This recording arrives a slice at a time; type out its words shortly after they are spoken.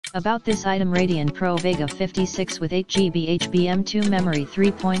About this item: Radeon Pro Vega 56 with 8GB HBM2 memory,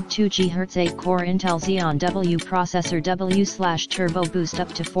 3.2 GHz, 8-core Intel Xeon W processor, W/Turbo Boost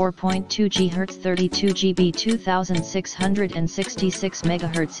up to 4.2 GHz, 32GB 2666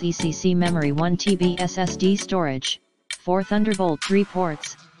 MHz ECC memory, 1TB SSD storage, 4 Thunderbolt 3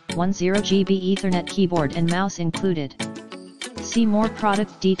 ports, 10GB Ethernet keyboard and mouse included. See more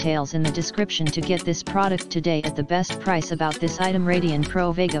product details in the description to get this product today at the best price. About this item: Radeon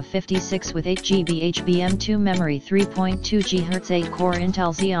Pro Vega 56 with 8GB HBM2 memory, 3.2 GHz, 8-core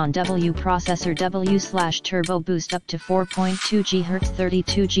Intel Xeon W processor, W/Turbo Boost up to 4.2 GHz,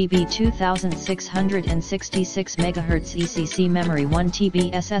 32GB 2666 MHz ECC memory,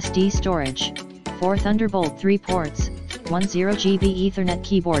 1TB SSD storage, 4 Thunderbolt 3 ports, 10GB Ethernet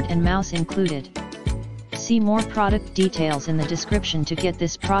keyboard and mouse included. See more product details in the description to get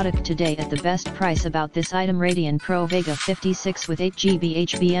this product today at the best price. About this item: Radeon Pro Vega 56 with 8GB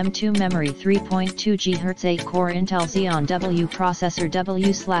HBM2 memory, 3.2 GHz, 8-core Intel Xeon W processor,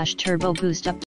 W/Turbo Boost up